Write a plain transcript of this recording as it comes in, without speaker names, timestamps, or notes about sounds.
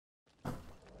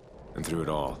And through it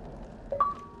all,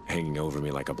 hanging over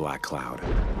me like a black cloud,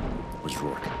 was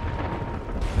Rourke.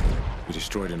 We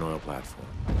destroyed an oil platform,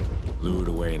 lured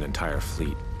away an entire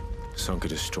fleet, sunk a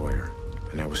destroyer,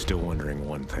 and I was still wondering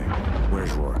one thing.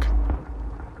 Where's Rourke?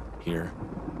 Here?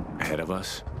 Ahead of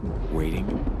us? Waiting?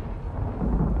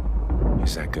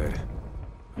 Is that good?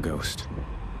 A ghost?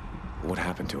 What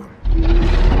happened to him?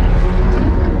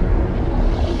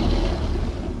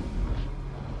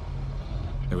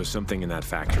 There was something in that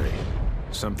factory.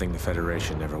 Something the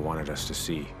Federation never wanted us to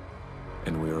see.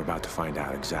 And we were about to find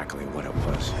out exactly what it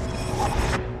was.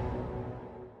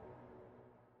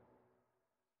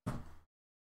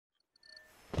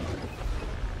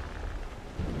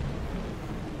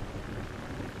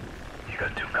 You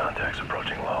got 2 contacts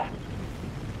approaching low.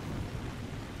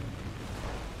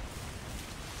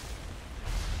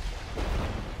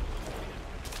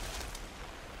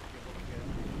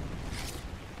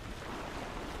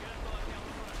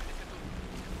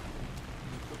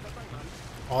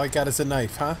 All I got is a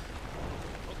knife, huh?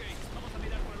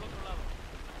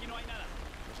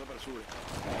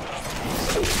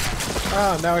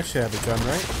 Ah, now I should have a gun,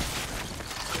 right?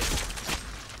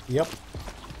 Yep.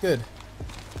 Good.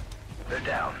 They're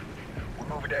down. We're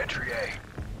moving to entry A.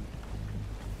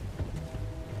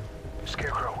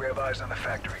 Scarecrow, we have eyes on the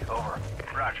factory. Over.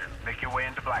 Roger. Make your way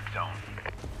into Black Zone.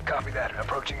 Copy that.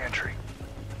 Approaching entry.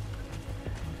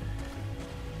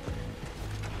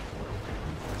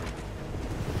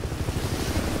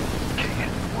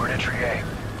 We're at entry A.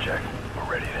 Check.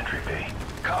 We're ready at entry B.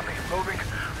 Copy. Moving.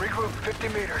 Regroup 50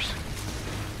 meters.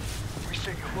 We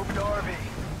see you. Moving to RV.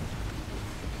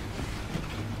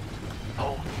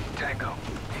 Hold. Tango.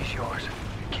 He's yours.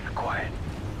 Keep it quiet.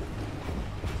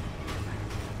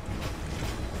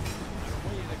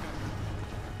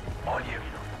 On you.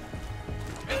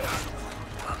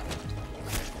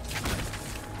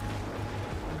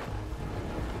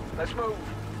 Let's move.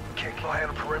 Kick will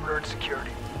handle perimeter and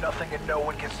security. Nothing and no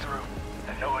one gets through.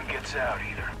 And no one gets out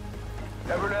either.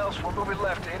 Everyone else, we're moving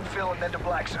left to infill and then to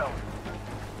Black Zone.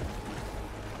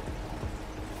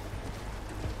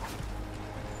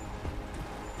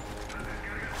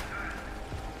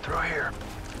 Through here.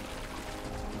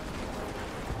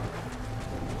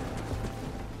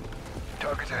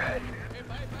 Target's ahead.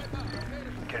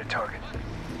 Get a target.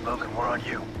 Logan, we're on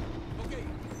you.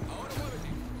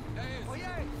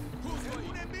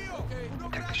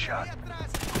 Take the shot.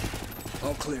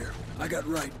 All clear. I got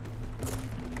right.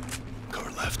 Car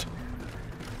left.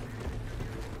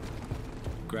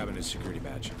 Grabbing his security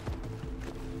badge.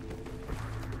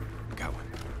 Got one.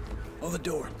 On the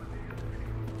door.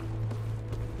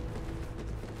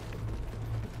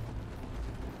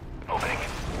 Opening.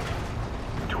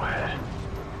 2 ahead.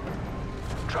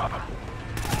 Drop him.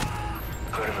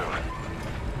 Clear to move.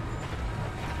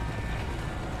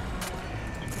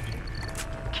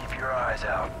 Keep your eyes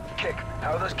out. Kick,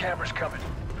 how are those cameras coming?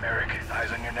 Merrick,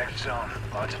 eyes on your next zone.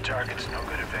 Lots of targets, no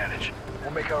good advantage.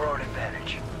 We'll make our own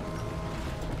advantage.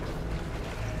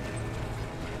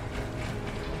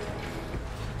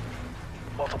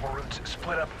 Multiple routes.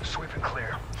 Split up, sweep and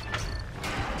clear.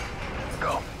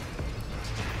 Go.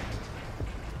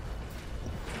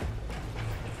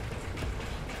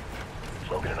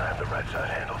 Logan and I have the right side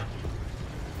handled.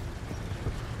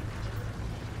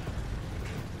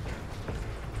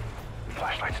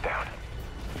 Flashlights down.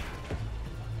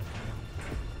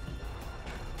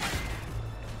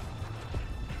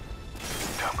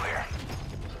 Top clear.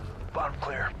 Bottom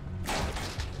clear.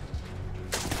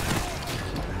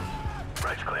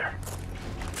 Right's clear.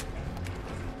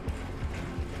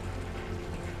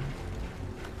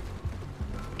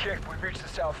 Kick, we've reached the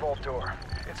south vault door.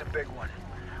 It's a big one.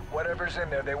 Whatever's in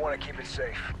there, they want to keep it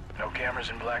safe. No cameras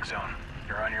in Black Zone.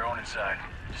 You're on your own inside.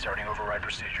 Starting override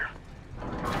procedure.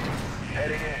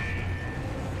 Heading in.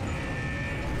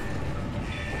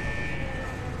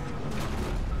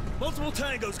 Multiple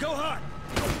tangos. Go hard.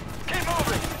 Keep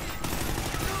moving!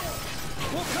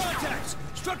 More contacts.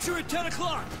 Structure at 10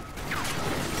 o'clock.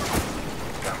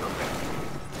 Got moving.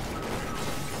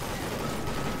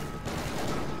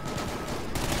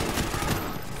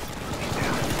 He's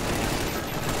down.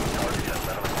 Target's at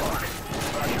 11 o'clock.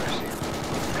 Roger, I see him.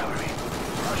 Cover me.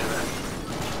 Roger that.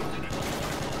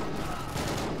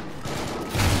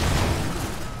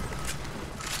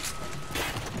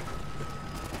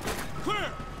 Clear.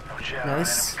 No chat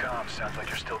Nice. on enemy comms. Sounds like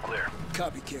you're still clear.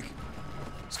 Copy, Kick.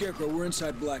 Scarecrow, we're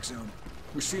inside Black Zone.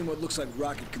 We're seeing what looks like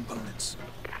rocket components.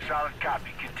 Solid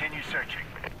copy. Continue searching.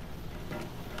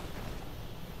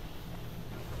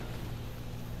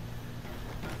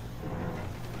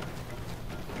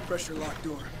 Pressure lock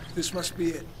door. This must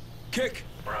be it. Kick.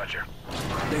 Roger.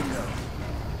 Bingo.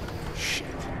 Shit.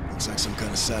 Looks like some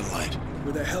kind of satellite.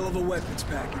 With a hell of a weapons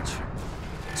package.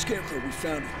 Scarecrow, we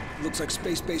found it. Looks like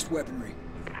space-based weaponry.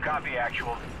 Copy,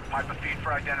 actual. Pipe a feed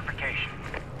for identification.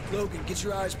 Logan, get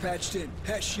your eyes patched in.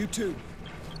 Hesh, you too.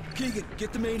 Keegan,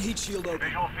 get the main heat shield open.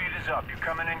 Visual feed is up. You're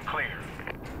coming in clear.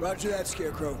 Roger that,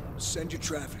 Scarecrow. Send your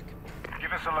traffic.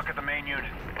 Give us a look at the main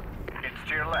unit. It's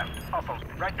to your left. Up,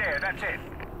 right there, that's it.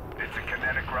 It's a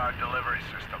kinetic rod delivery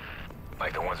system.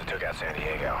 Like the ones that took out San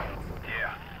Diego.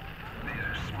 Yeah. These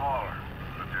are smaller,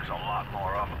 but there's a lot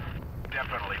more of them.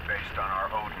 Definitely based on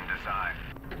our Odin design.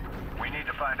 We need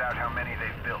to find out how many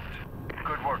they've built.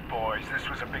 Good work, boys. This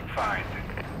was a big find.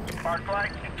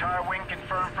 Arclight, entire wing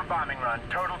confirmed for bombing run.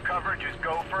 Total coverage is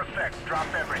go for effect. Drop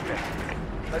everything.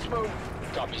 Let's move.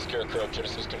 Copy, Scarecrow.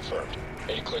 Genesis confirmed.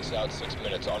 8 clicks out, 6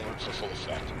 minutes. En route for full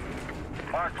effect.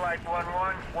 Arclight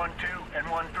 1-1, 1-2, and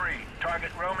 1-3.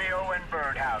 Target Romeo and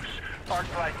Birdhouse.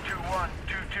 Arclight 2-1,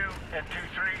 2-2, and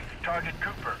 2-3. Target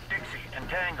Cooper, Dixie, and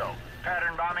Tango.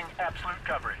 Pattern bombing, absolute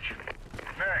coverage.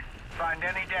 Merrick, find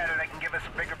any data that can give us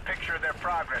a bigger picture of their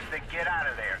progress, then get out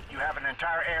of there. You have an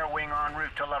entire air wing en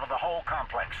route to level the whole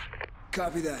complex.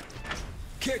 Copy that.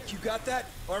 Kick, you got that?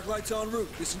 Arclight's en route.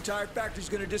 This entire factory's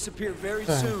gonna disappear very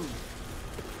soon.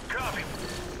 Copy.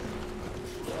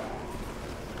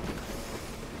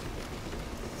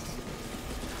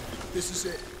 This is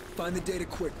it. Find the data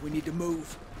quick. We need to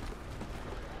move.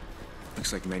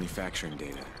 Looks like manufacturing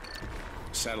data.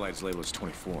 Satellite's labeled as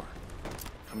 24.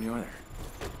 How many are there?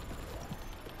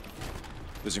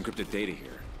 There's encrypted data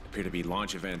here. Appear to be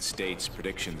launch events, dates,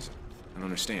 predictions. I don't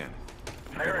understand.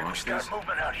 Have they Merrick, launched we've got these?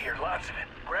 movement out here. Lots of it.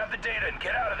 Grab the data and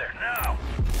get out of there, now!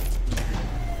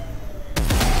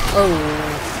 Oh.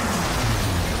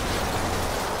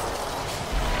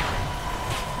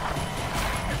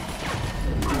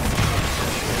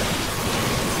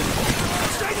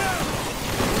 Stay down!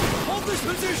 Hold this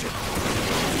position!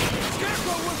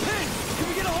 Scarecrow, we're pinned! Can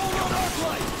we get a hold on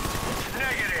Arclight?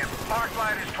 Negative.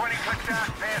 Arclight is 20 clicks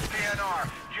out past DNR.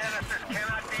 Genesis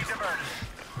cannot be diverted.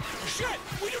 Shit!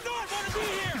 We do not want to be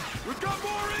here! We've got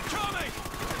more incoming!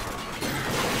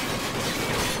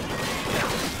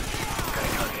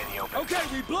 Okay,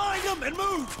 we blind them and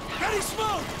move! Ready,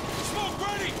 smoke! Smoke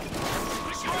ready!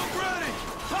 Smoke ready!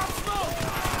 Pop smoke!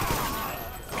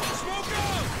 Smoke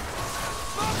out!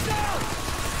 Smoke's out!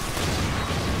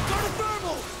 Go to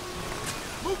thermal!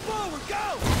 Move forward, go!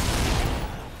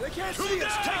 They can't see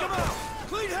us! Take them out!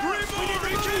 Clean house! We need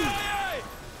to move!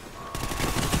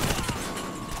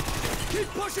 Keep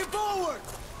pushing forward!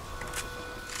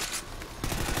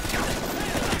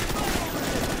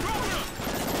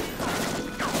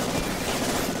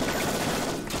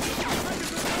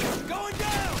 Going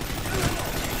down!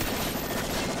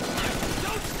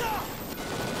 Don't stop!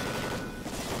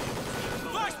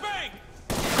 Flashbang!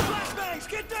 Flashbangs,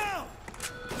 get down!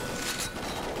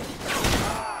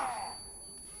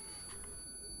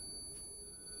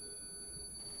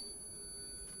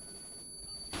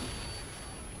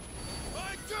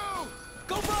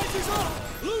 Go visors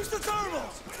off! Lose the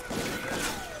thermals!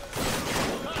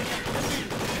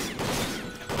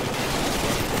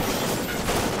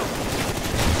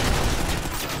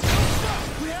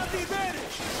 We have the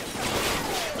advantage!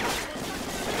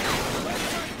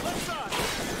 Left side!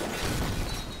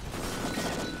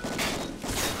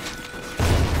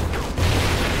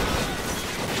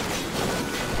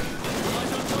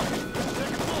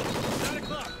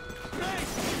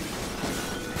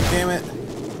 Damn it.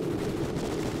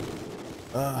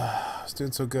 I was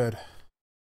doing so good.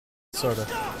 Sorta.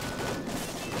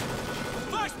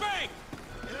 Flashbang!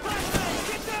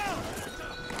 Flashbang, get down!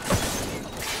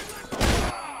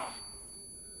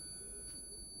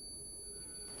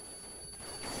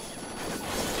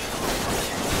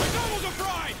 The thermals are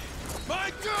fried!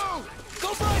 Mine too! Go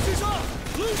visors off!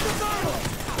 Lose the thermal!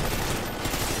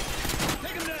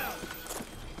 Take him down!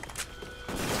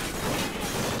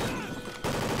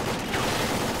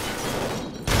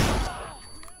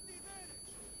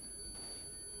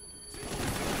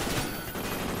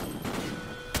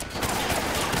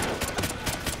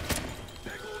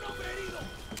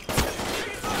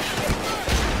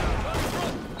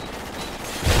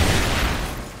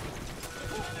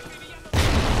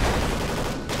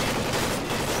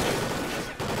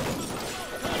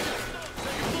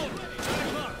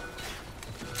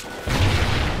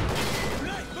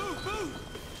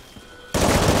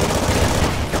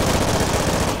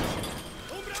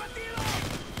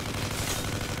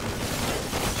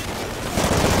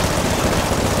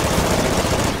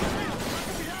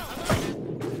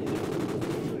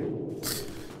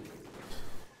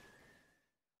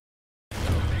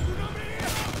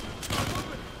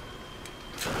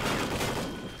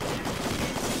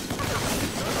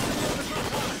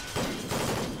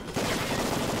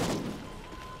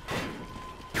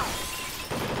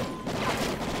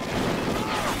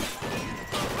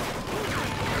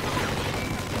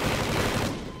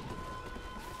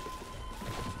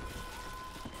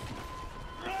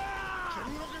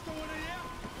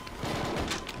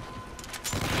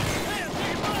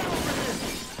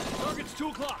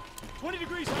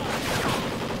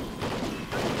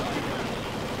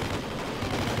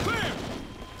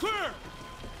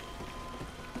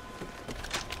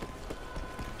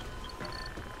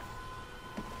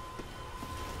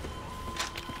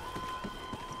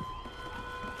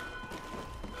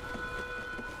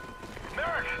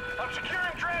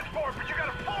 securing transport, but you got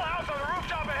a full house on the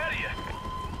rooftop ahead of you.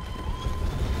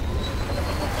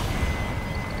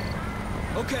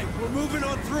 Okay, we're moving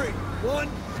on 3. 1,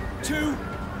 2,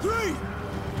 3!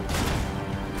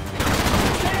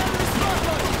 Stay out of the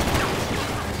spotlight!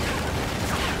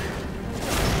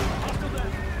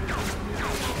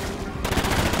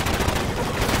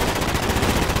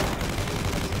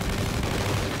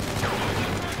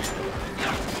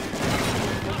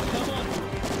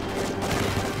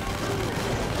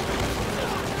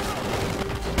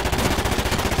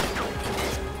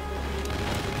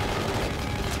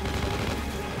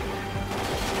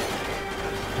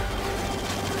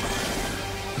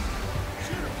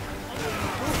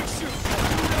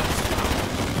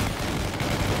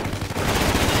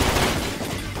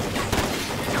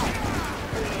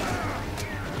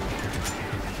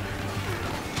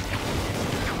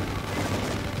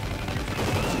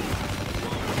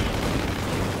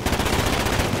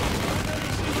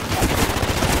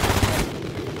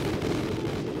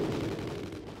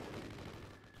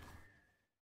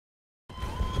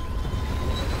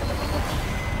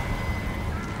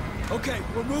 Okay,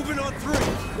 we're moving on 3.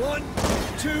 1,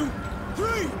 2,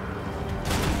 3!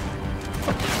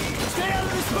 Stay out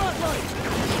of the spotlight!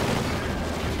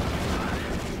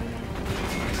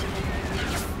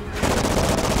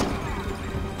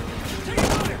 Taking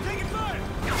fire! Taking fire!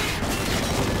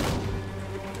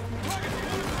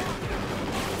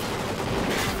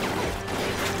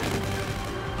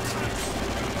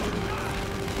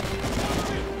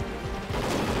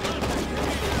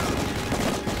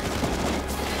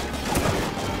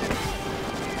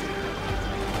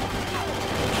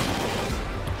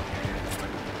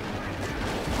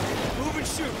 Move and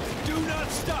shoot! Do not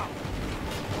stop!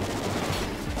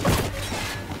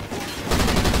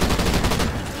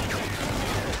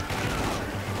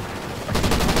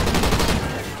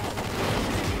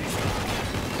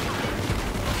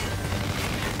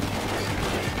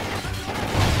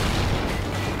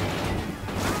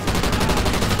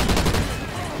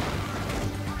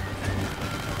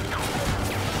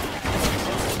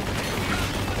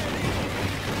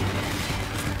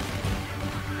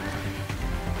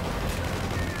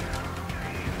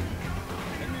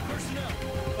 Enemy personnel!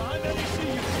 Behind NEC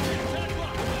units! 10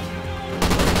 o'clock!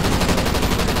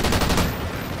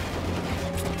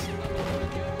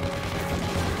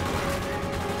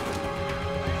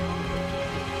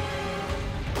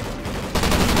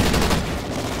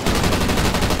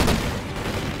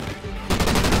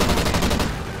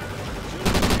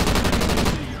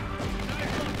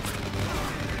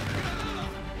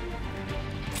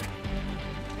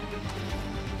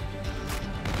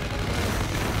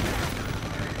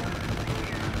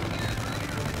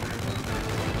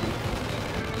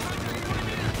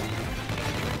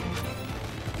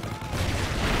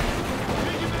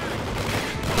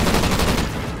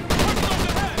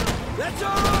 That's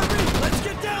our army! Let's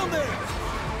get down there!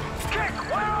 Kick,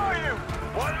 where are you?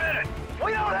 1 minute.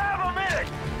 We don't have a minute.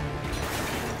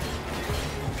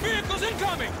 Vehicles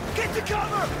incoming! Get to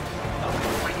cover!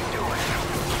 What are you doing?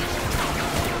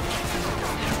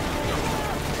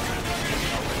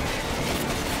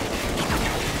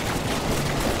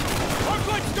 Hard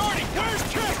fight starting! Where's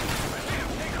Kick?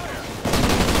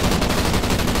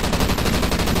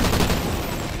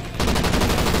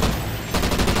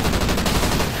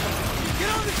 Get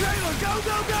on the trailer! Go,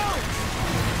 go, go!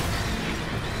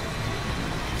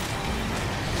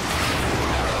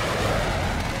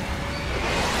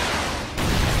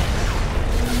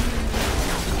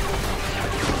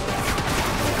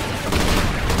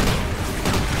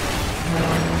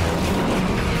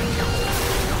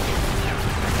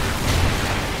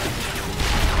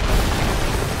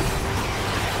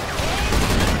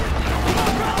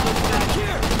 Back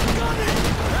here! Got it!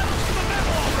 Pedals to the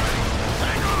metal already!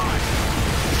 Hang on!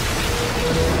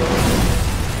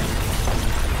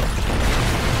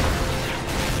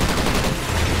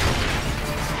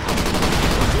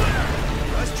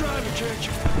 Nice driving, Kick.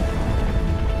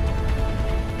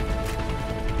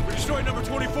 We destroyed number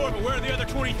 24, but where are the other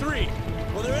 23?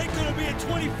 Well, there ain't gonna be a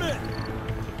 25th.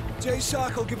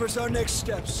 JSOC will give us our next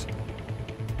steps.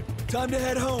 Time to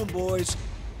head home, boys.